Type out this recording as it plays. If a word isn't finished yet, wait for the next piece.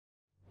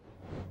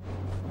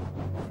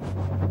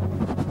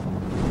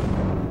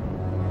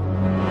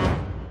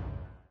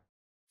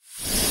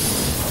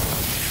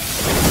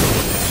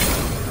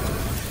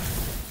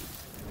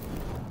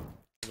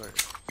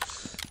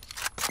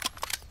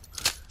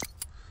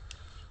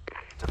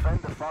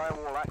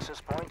firewall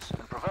access points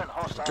and prevent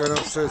hostiles. Going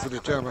upstairs with the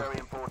jammer.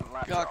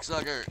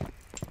 Cocksucker.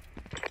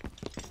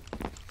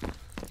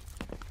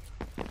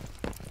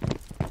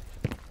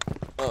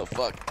 Oh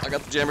fuck! I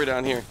got the jammer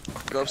down here.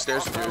 Go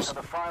upstairs with yours.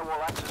 The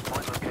firewall access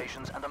point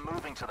locations and are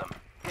moving to them.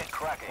 Get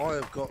cracking. I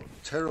have got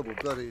terrible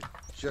bloody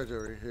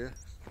judgery here,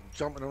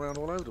 jumping around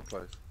all over the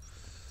place.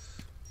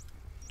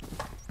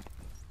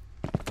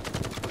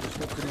 I'm just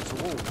walking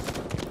into walls.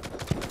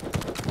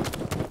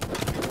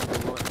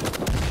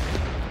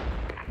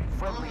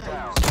 Friendly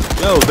down.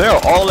 Yo, they're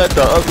all at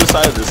the other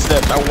side of the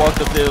steps. I walked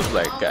up there, it was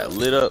like got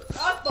lit up.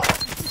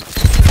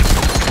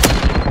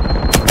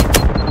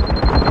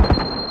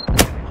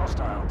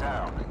 Hostile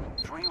down.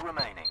 3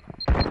 remaining.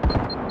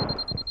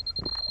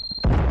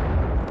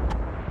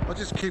 I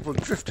just keep on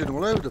drifting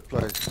all over the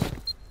place.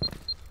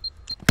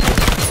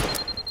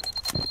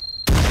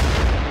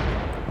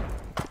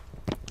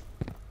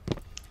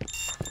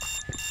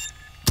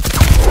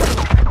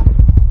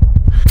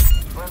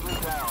 Friendly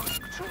down.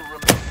 2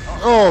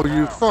 remaining. Oh,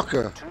 you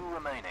fucker! 2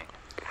 remaining.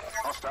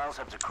 Hostiles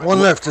have decrypted. One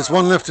left. There's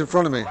one left in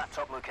front of me.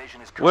 Laptop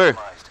location is Where?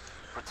 compromised.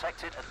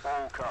 Protect it at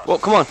all costs. Well,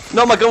 come on.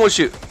 No, my gun would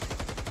shoot.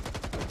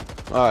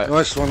 All right.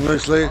 Nice one,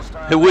 loosely.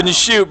 It wouldn't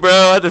shoot, bro.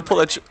 I had to pull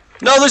that.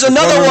 No, there's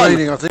another one.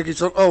 Remaining. I think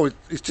he's on. Oh,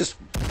 he's just.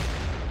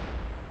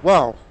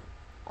 Wow.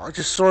 I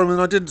just saw him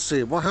and I didn't see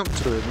him. What happened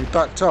to him? He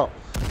backed up.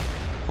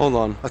 Hold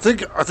on. I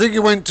think he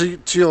went to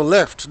your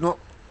left. Not.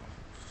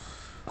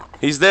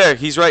 He's there.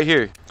 He's right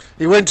here.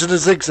 He went to the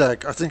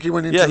zigzag. I think he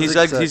went into the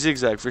zigzag. He's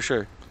zigzag for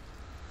sure.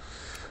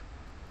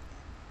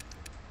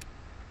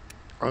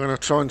 I'm gonna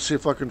try and see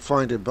if I can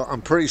find him, but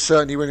I'm pretty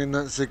certain he went in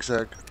that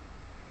zigzag.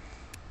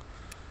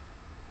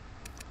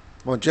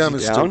 My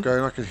jammer's still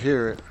going. I can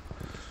hear it.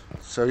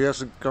 So he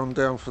hasn't gone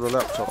down for the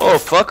laptop. Oh,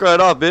 fuck right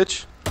off,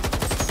 bitch.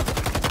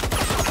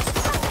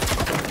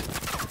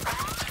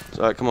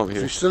 Alright, come over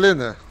here. He's still in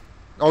there.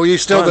 Oh,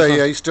 he's still there.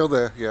 Yeah, he's still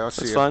there. Yeah, I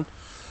see. That's fine.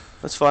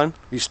 That's fine.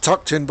 He's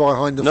tucked in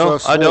behind the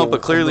first wall. No, I don't,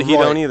 but clearly he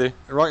don't either.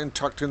 Right and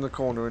tucked in the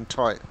corner and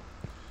tight.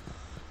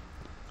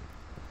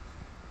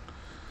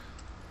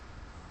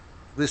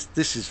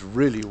 This is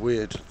really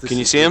weird. Can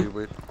you see him?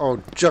 Weird.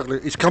 Oh, juggler!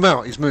 He's come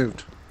out. He's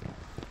moved.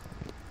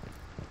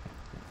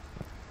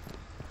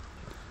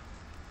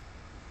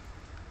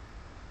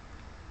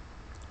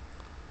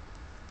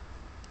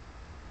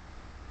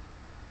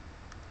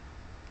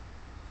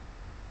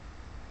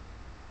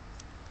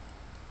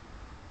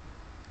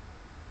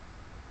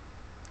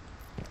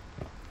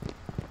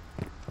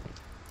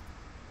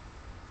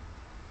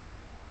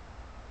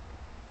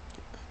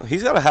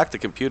 He's got to hack the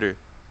computer.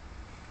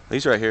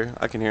 He's right here.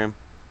 I can hear him.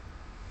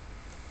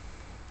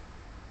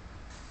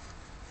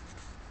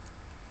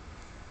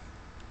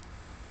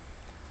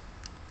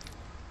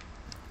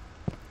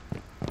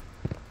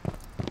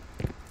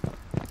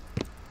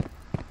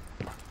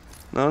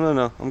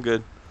 No. I'm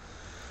good.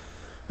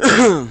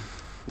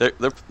 they're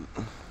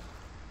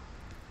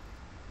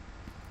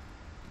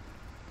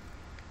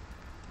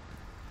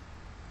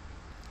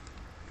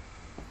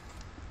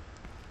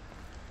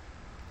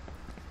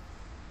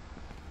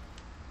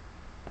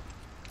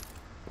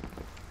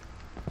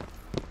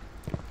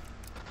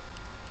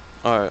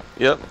Alright,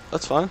 yep,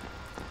 that's fine.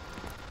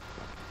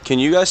 Can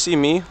you guys see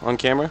me on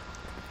camera?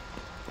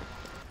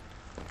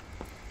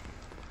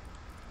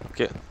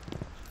 Okay.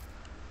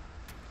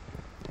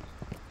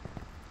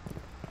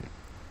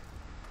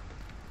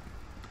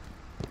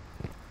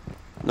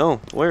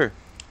 No, where?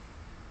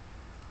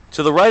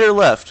 To the right or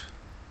left?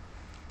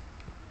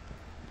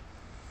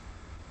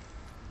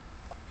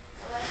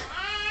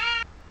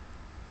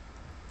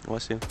 Oh, I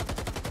see him.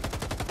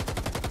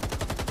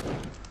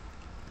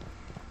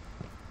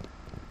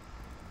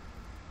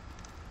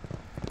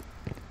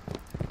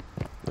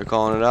 They're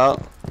calling it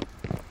out.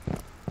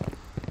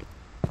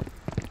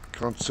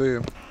 Can't see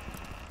him.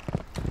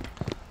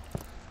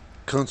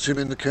 Can't see him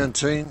in the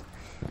canteen.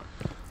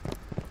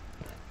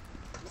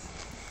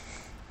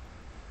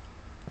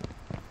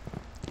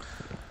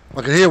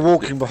 I can hear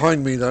walking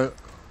behind me though.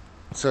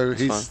 So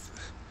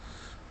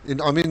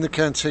I'm in the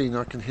canteen.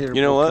 I can hear him.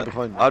 You know what?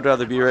 Behind me. I'd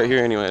rather be right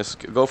here anyways.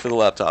 Go for the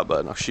laptop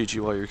button. I'll shoot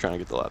you while you're trying to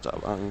get the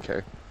laptop. I don't even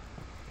care.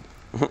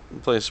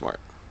 Play it smart.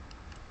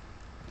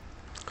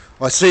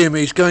 I see him.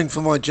 He's going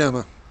for my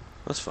jammer.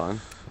 That's fine.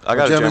 I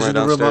got a jammer in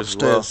the room downstairs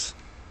upstairs.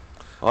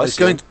 Well. Oh, he's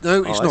going.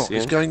 No, he's not.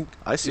 He's going.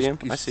 I see him.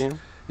 I see him.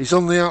 He's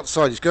on the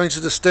outside. He's going to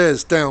the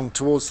stairs down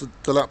towards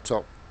the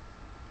laptop.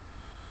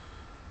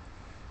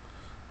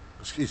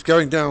 He's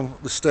going down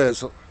the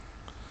stairs.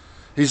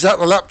 He's at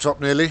the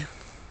laptop nearly.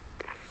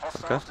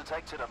 Okay.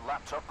 Detected at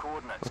laptop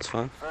coordinates. That's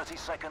fine. 30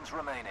 seconds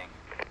remaining.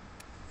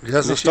 He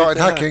hasn't started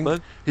hacking.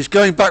 He's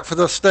going back for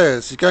the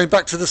stairs. He's going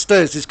back to the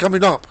stairs. He's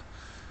coming up.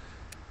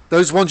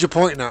 Those ones you're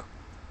pointing at.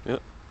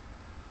 Yep.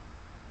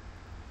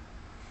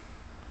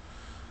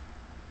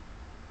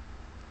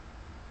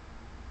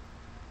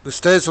 The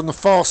stairs on the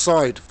far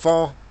side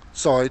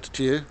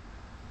to you.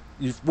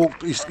 You've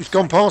walked. He's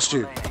gone past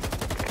you.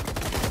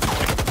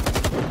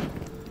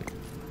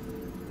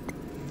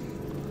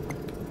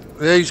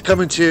 Yeah, he's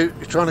coming to you.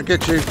 He's trying to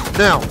get you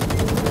now.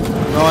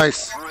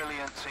 Nice.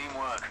 Brilliant.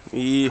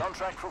 Yeah.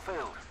 Contract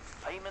fulfilled.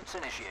 Payments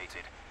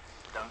initiated.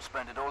 Don't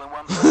spend it all in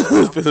one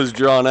place. This is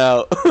drawn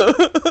out.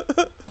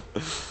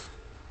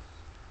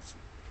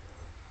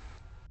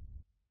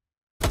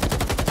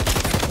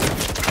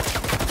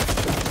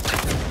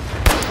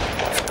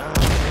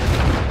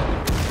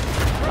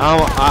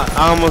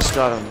 I almost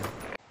got him.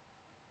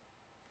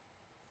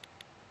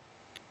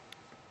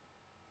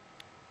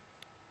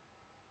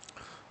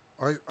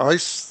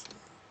 Ice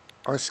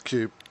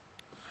Cube.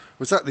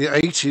 Was that the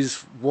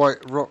 80s white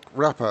rock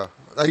rapper?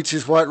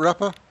 80s white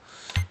rapper?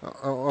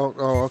 Oh,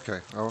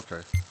 okay. Oh,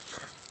 okay.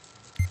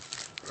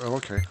 Oh,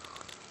 okay.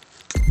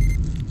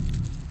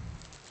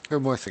 Who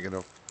am I thinking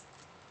of?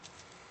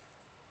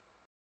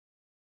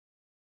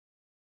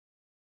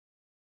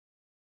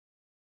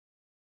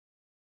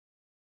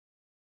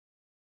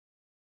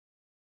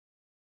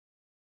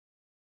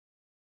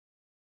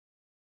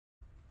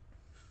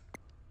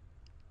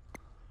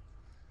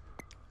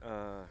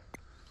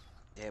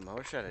 Damn, I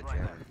wish I had a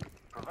jammer.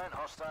 Prevent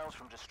hostiles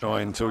from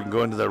destroying Join so we can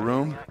go into that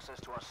room.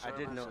 I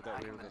didn't know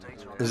that we were gonna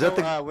do Is that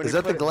the when is you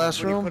that the put glass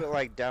it, when room? you put it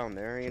like down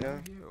there, you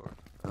know?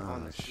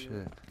 Oh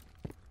shit.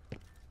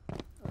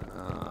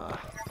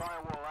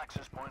 Firewall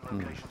access point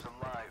locations are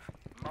live.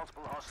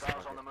 Multiple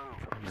hostiles on the move.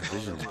 My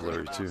vision's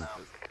blurry too.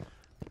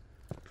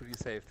 Pretty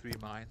safe, 3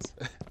 mines.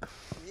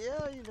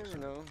 Yeah, you never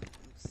know.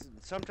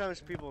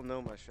 Sometimes people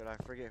know my shit. I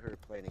forget who they're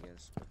playing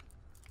against.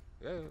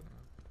 Yeah.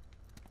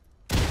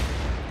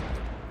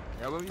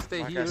 Yeah, when we stay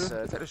Like I here,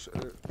 said.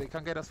 they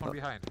can't get us from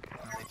behind.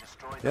 They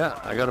destroyed Yeah,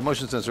 I got a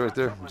motion sensor right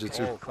there.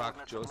 Jitsu. Oh,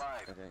 fuck, Joe's.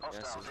 Okay,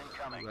 hostiles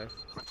incoming. Left.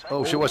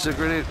 Oh shit! Watch that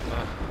grenade.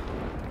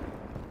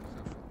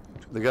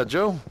 They got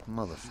Joe,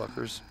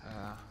 motherfuckers.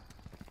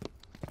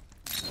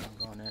 I'm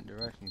going that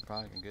direction. You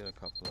probably can get a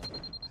couple of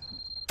them.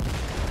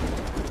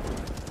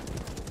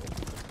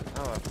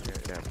 Oh, okay,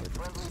 yeah.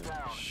 Friendly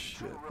down.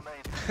 Shit. 2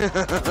 remain.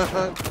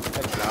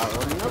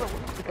 Another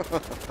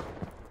one.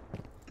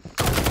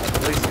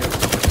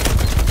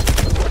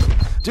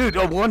 Dude,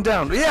 oh, one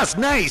down. Yes,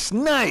 nice,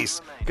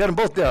 nice. Got them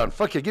both down.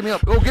 Fuck yeah, get me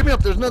up. Oh, get me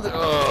up. There's another.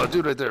 Oh,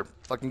 dude, right there.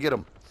 Fucking get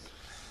him.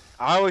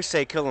 I always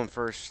say kill him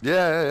first.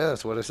 Yeah,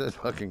 that's what I said.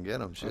 Fucking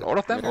get him. Shit. All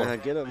of them? Yeah,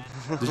 get him.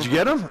 Did you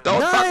get him?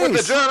 Don't fuck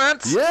with the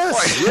Nice. Germans!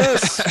 Yes,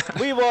 yes.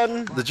 We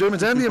won. The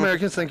Germans and the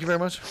Americans. Thank you very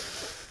much.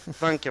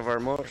 Thank you very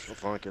much.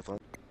 Thank you.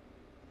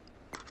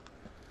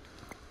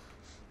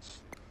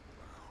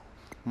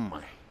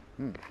 My.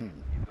 You've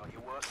got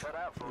your work cut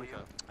out for you.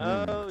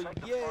 Oh,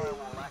 Take the yay.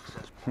 firewall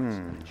access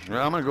points.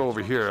 Yeah, I'm gonna go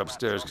over here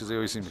upstairs because they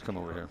always seem to come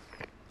over here.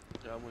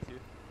 Yeah, I'm with you.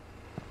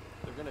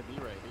 They're gonna be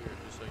right here,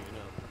 just so you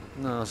know.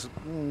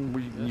 No,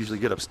 we usually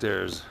get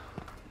upstairs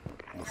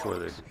before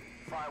they.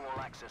 Firewall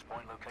access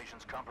point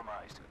locations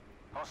compromised.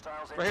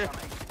 Hostiles Right here.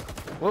 incoming.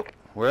 Whoop,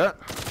 where at?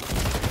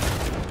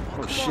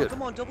 Oh shit!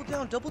 Come on, double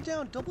down, double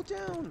down, double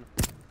down.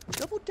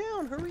 Double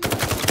down, hurry up.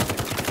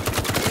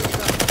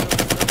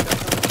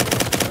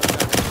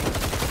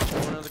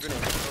 Throw another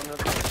grenade. Throw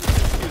another grenade.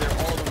 Two there.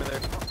 All of them are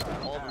there.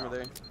 All of them are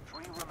there.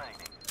 3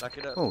 remaining. Back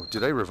it up. Oh,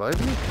 did I revive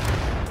you?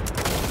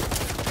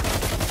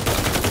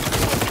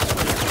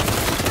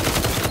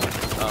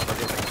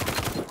 Okay.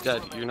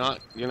 Dad, you're not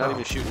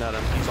even shooting at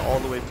him. He's all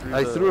the way through.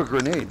 I threw a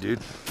grenade, dude.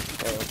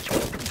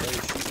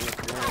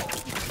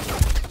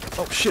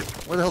 Oh shit!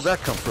 Where the hell did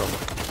that come from?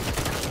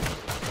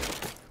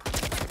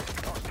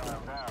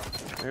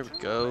 There we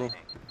go.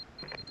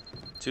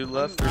 2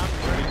 left.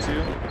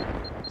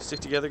 32.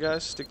 Stick together,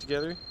 guys. Stick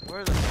together.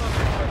 Where the fuck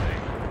are they?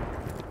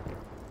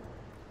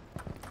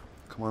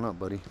 Come on up,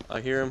 buddy.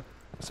 I hear him.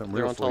 Something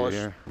They're real on for you tallish.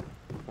 here.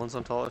 One's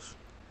on tallish.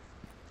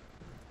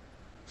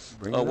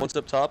 Bring Oh, it up. one's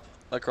up top,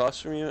 across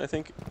from you, I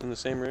think, in the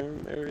same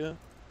room area.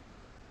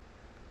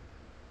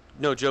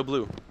 No, Joe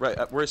Blue. Right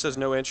where it says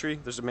no entry,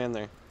 there's a man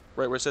there.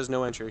 Right where it says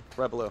no entry,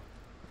 right below.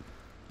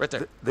 Right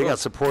there. They got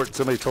support.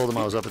 Somebody told them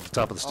I was up at the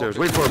top of the stairs.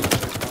 Wait for him.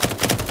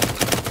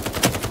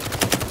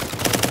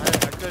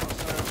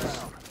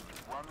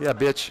 Yeah,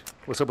 bitch.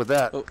 What's up with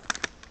that? Oh.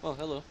 Oh,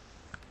 hello.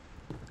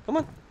 Come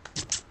on.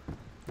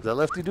 Is that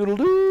lefty doodle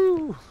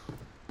doo?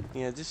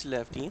 Yeah, just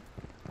lefty.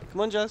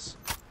 Come on, Jess.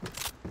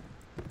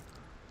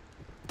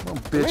 Come on,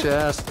 bitch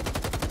ass.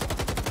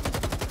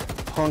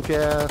 Punk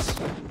ass.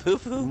 Poo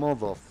poo.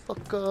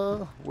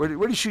 Motherfucker.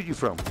 Where'd he shoot you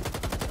from?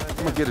 I'm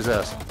gonna get his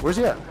ass. Where's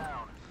he at?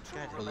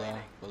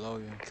 Below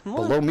you. Come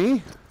on. Below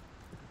me?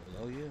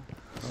 Below you.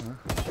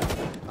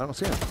 I don't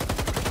see him.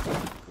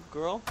 Good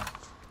girl.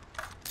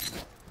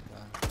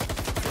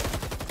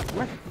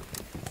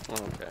 Oh,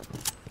 okay.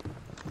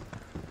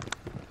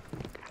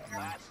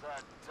 That's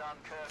that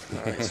Dunkirk.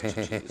 Jeez.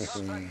 Contract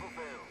fulfilled.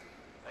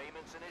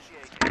 Payments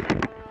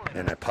initiated. All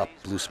And I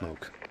popped blue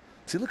smoke.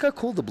 See, look how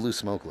cool the blue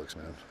smoke looks,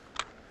 man.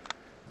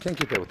 Can't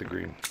get that with the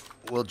green.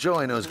 Well, Joe,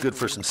 I know is good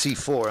for some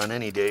C4 on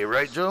any day,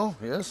 right, Joe?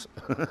 Yes?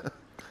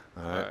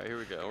 Alright, here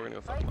we go. We're gonna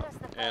go fuck him up.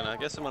 And I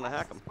guess I'm gonna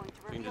hack him.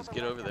 We can just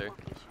get over there.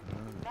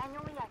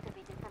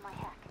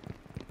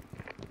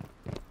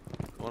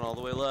 Going all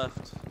the way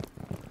left.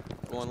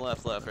 Going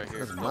left, right here.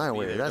 That's Don't my be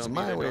way. there, That's don't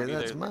be my there, way. don't be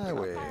That's there. my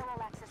way.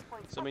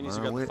 Somebody needs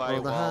to My grab way the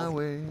or the firewall.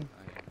 highway.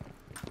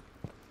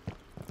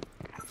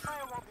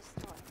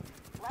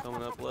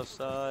 Coming up left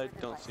side.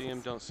 Don't see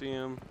him. Don't see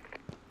him.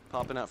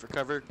 Popping out for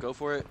cover. Go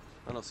for it.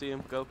 I don't see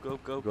him. Go, go,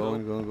 go,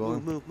 Going, go.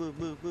 going. Move, move,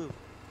 move, move,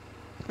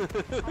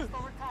 move.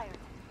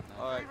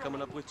 Alright,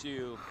 coming up with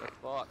you. At the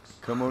box.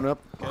 Come on up.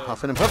 Go.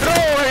 Huffing and puffing. Oh,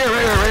 right here,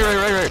 right here, right here,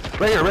 right here.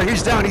 Right here, right here.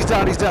 He's down, he's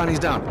down, he's down, he's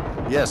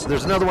down. Yes,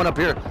 there's another one up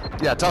here.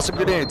 Yeah, toss some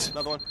grenades.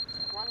 Another one.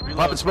 Reload.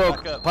 Pop and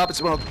smoke. Back up. Pop and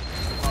smoke.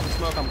 Pop and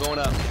smoke. I'm going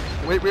up.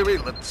 Wait, wait,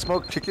 wait. Let the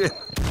smoke kick in.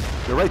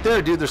 They're right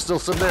there, dude. There's still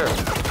some there.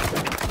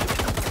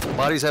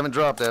 Bodies haven't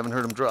dropped. I haven't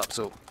heard them drop,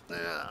 so.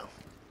 Yeah.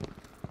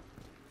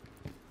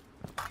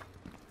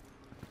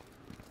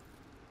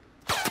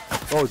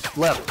 Oh,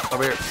 left.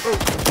 Over here.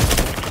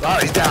 Oh,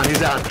 he's down. He's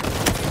down.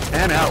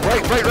 And out.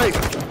 Right, right,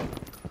 right.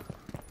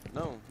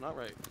 No, not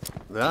right.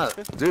 Yeah,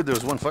 dude, there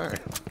was one fire.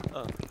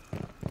 Oh.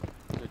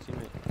 Good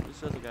teammate. Where's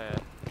the other guy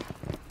at?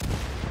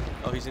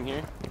 Oh, he's in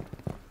here?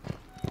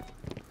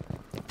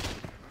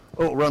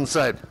 Oh, run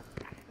side.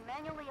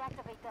 Manually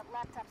activate that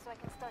laptop so I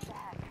can start the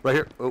hack. Right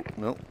here. Oh,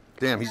 no.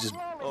 Damn, he's just.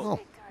 Oh.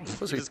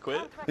 Was He just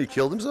quit? He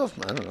killed himself?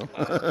 I don't know.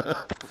 I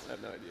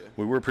have no idea.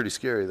 We were pretty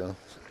scary, though.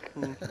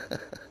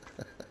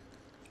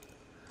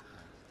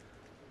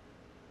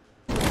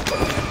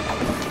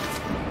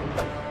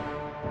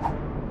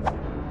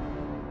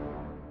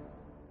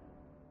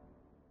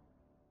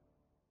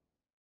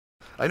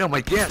 I know,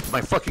 my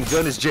fucking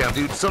gun is jammed,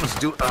 dude. Something's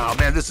doing. Oh,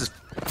 man, this is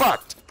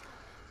fucked.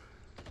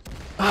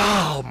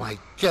 Oh, my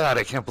God.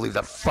 I can't believe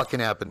that fucking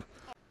happened.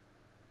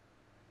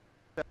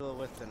 Fiddle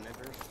with the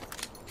nippers.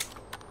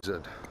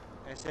 Good.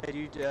 I said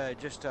you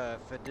just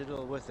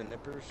fiddle with the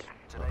nippers.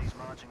 Today's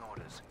marching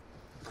orders.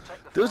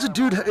 Protect the There was a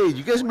dude. Hey,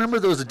 you guys remember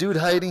there was a dude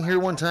hiding here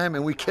one time,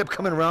 and we kept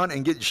coming around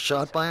and getting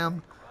shot by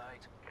him? right.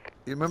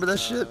 You remember that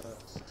shit?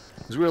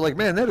 Because we were like,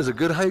 man, that is a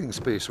good hiding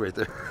space right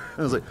there.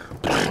 I was like,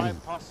 Why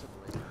possibly?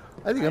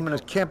 I think I'm gonna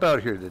camp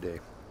out here today.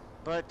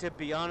 But to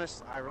be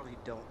honest, I really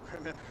don't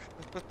remember.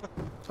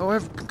 Oh, I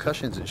have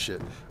concussions and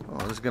shit. Oh,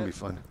 this is gonna be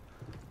fun.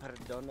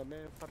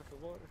 Perdóname, por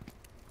favor.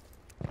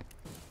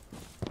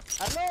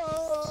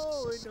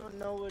 Hello, we don't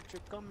know what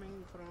you're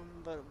coming from,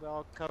 but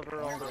I'll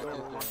cover all the doors.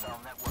 Hostile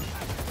network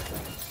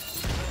activated.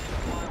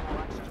 Firewall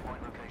access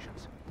point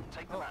locations.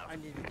 Take them Oh, out. I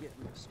need to get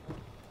in this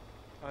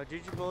spot.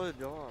 Did you blow the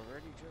door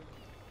already,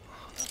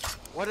 Joe?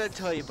 What did I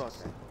tell you about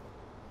that?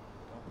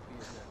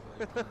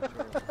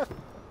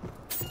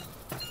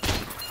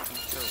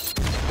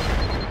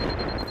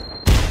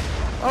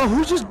 Oh,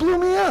 who just blew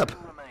me up? Two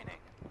remaining.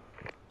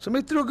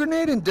 Somebody threw a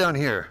grenade in down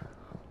here.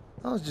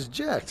 I was just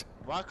jacked.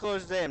 Why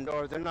close the damn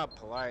door? They're not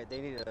polite.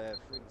 They need to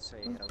freaking say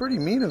hello. Pretty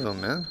mean of them,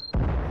 man.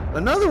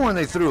 Another one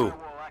they threw.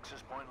 Firewall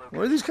access point locations.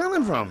 Where are these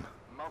coming from?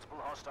 Multiple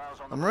hostiles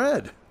on the I'm move.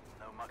 red.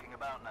 No mucking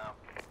about now.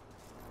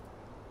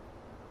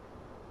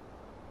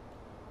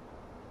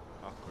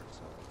 Awkward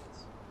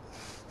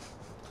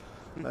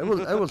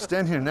silence. I will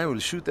stand here and I will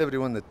shoot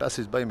everyone that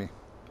passes by me.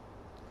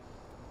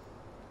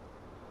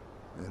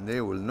 And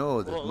they will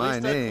know that Well, at my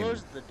least name. I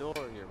closed the door.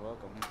 You're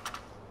welcome.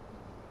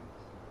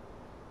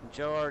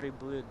 Joe already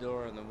blew the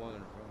door on the one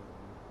in front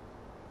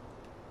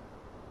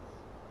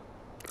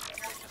of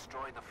him. They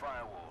destroyed the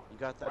firewall. You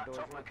got that door?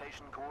 Laptop Joe?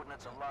 location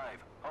coordinates are live.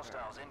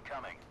 Hostiles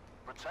incoming.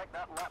 Protect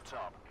that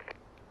laptop.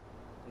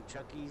 And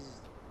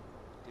Chucky's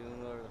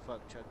doing whatever the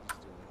fuck Chucky's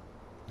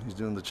doing. He's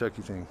doing the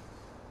Chucky thing.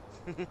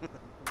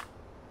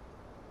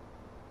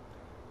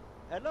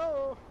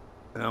 Hello.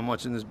 And I'm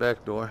watching this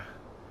back door.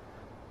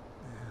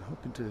 And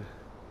hoping to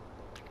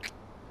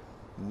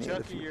nail a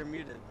Chucky, few. you're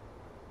muted.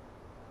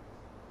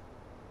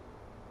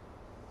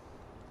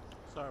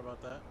 Sorry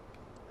about that.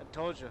 I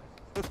told you.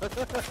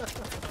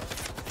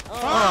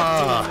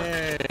 Ah!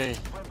 Hey.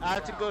 I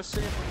have to go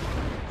save him.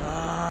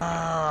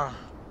 Ah.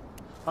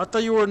 I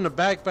thought you were in the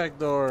back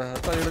door. I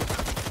thought you looked.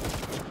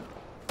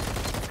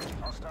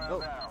 Hostile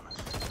down.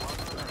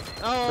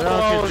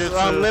 Oh,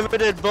 Jujutsu.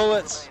 unlimited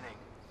bullets. Remaining.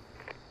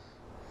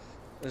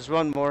 There's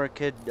one more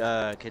kid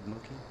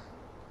monkey.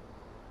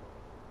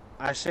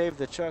 I saved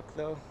the Chuck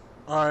though.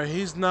 Alright,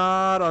 he's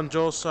not on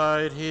Joe's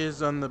side.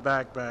 He's on the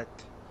back.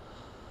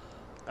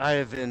 I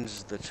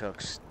avenged the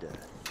Chuck's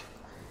death.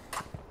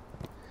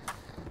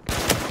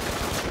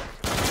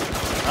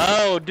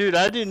 Oh, dude,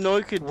 I didn't know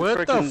you could With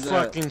the frickin',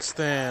 fucking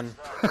stand.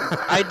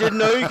 I didn't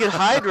know you could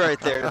hide right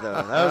there, though.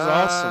 That was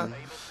awesome.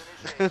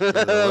 love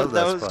that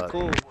that was spot.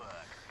 cool.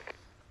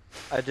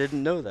 I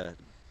didn't know that.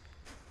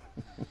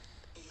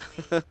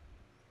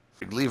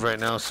 Leave right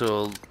now,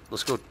 so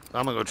let's go.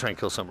 I'm gonna go try and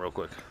kill something real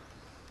quick.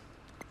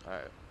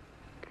 Alright.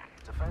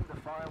 Defend the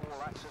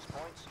firewall access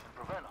points and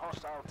prevent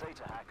hostile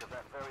data hack of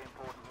that very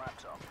important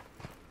laptop.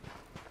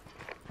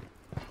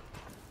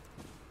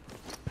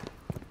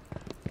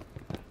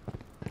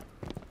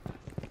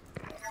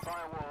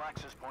 Firewall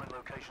access point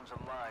locations are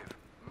live.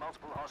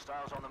 Multiple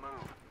hostiles on the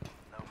move.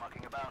 No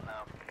mucking about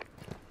now.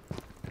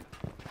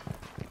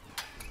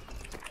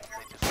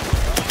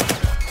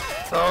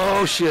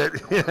 Oh shit!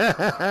 Protect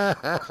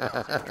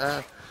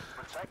that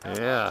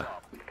Yeah. laptop.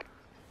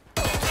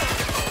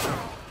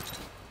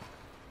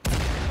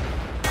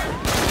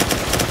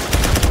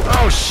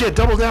 Oh shit!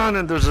 Double down,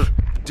 and there's a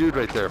dude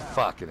right there.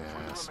 Fucking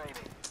ass. Remaining.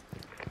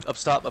 Up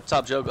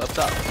top, Joe, up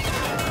top.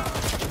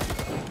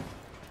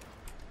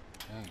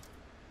 Dang.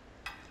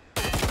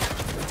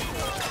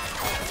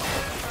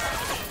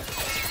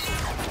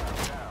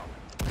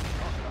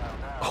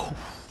 Oh,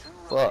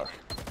 fuck.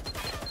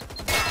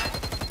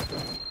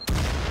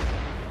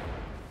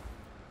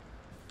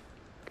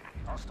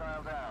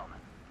 Hostile down.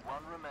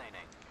 One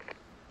remaining.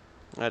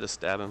 I had to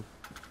stab him.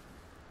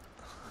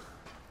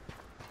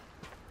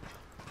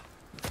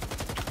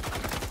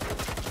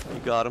 You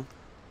got him.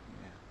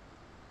 Yeah.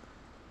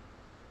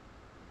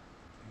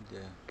 He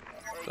did.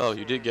 Oh,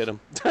 you did get him.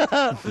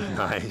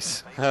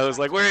 Nice. I was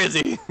like, where is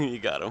he? You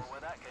got him.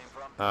 Where that came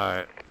from. All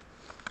right.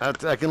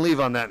 I can leave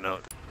on that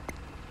note.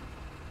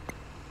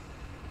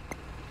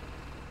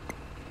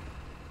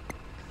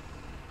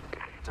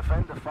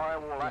 Defend the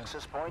firewall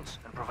access points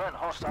and prevent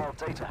hostile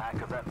data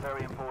hack of that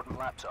very important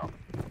laptop.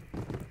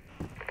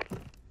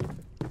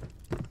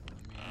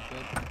 You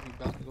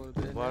about to go to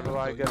bed Why now, do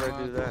I so you gotta might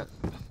do as that?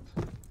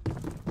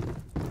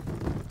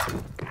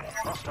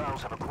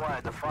 Hostiles have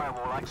acquired the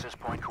firewall access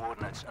point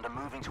coordinates and are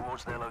moving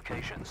towards their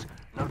locations.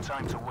 No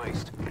time to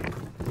waste.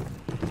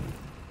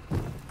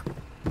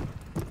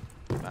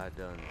 I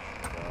done.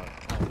 Oh,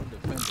 we're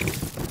defending.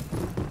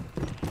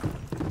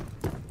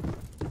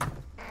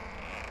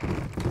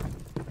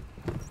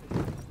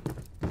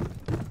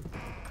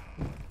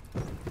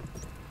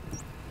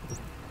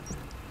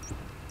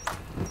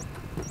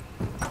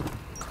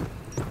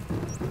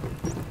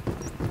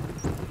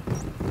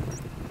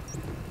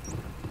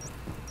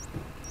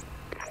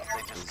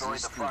 They destroyed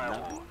the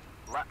firewall.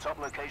 Laptop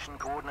location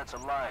coordinates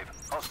are live.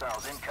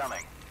 Hostiles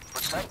incoming.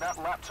 Protect that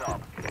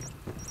laptop.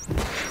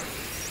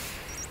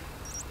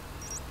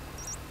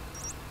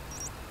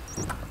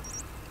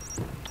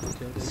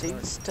 Okay,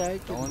 Seems taken.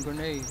 throwing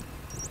grenade.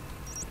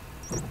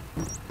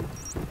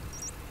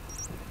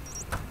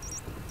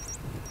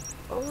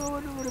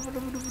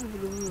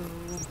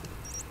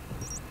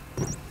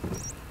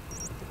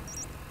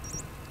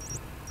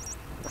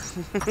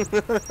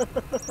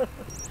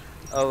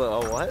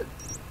 Oh, what?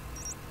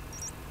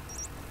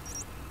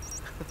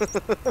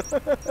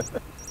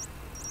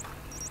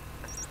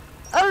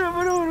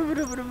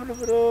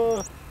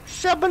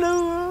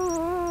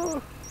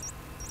 Shabaloo!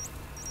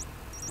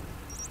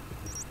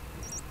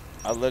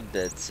 I look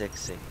dead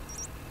sexy.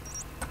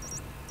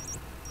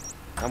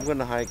 I'm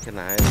gonna hide, can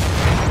I hide?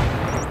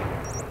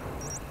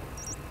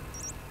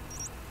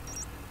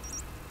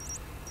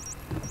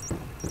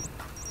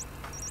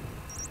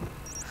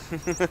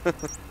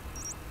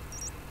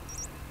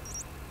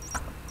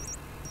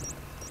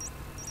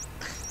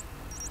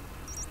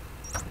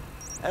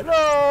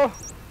 Hello!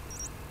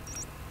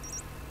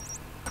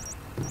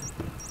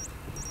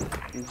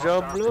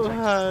 Joe Blue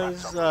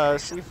has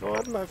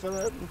C4, my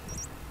friend.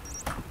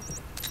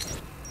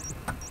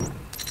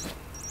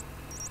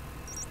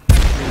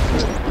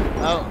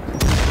 Oh.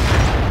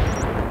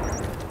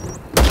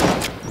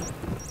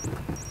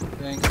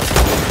 Thanks.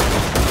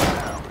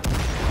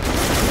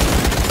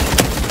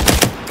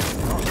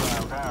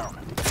 Hostile down.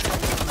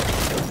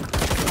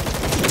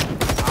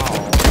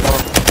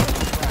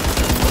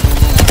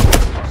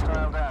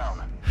 Hostile down.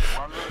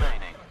 One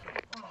remaining.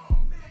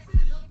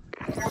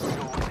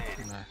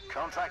 Sorted.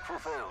 Contract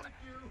fulfilled.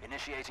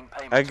 Initiating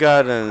payment. I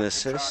got an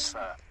assist.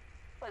 Transfer.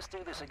 Let's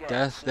do this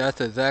again. That's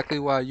exactly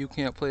why you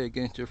can't play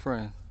against your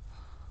friend.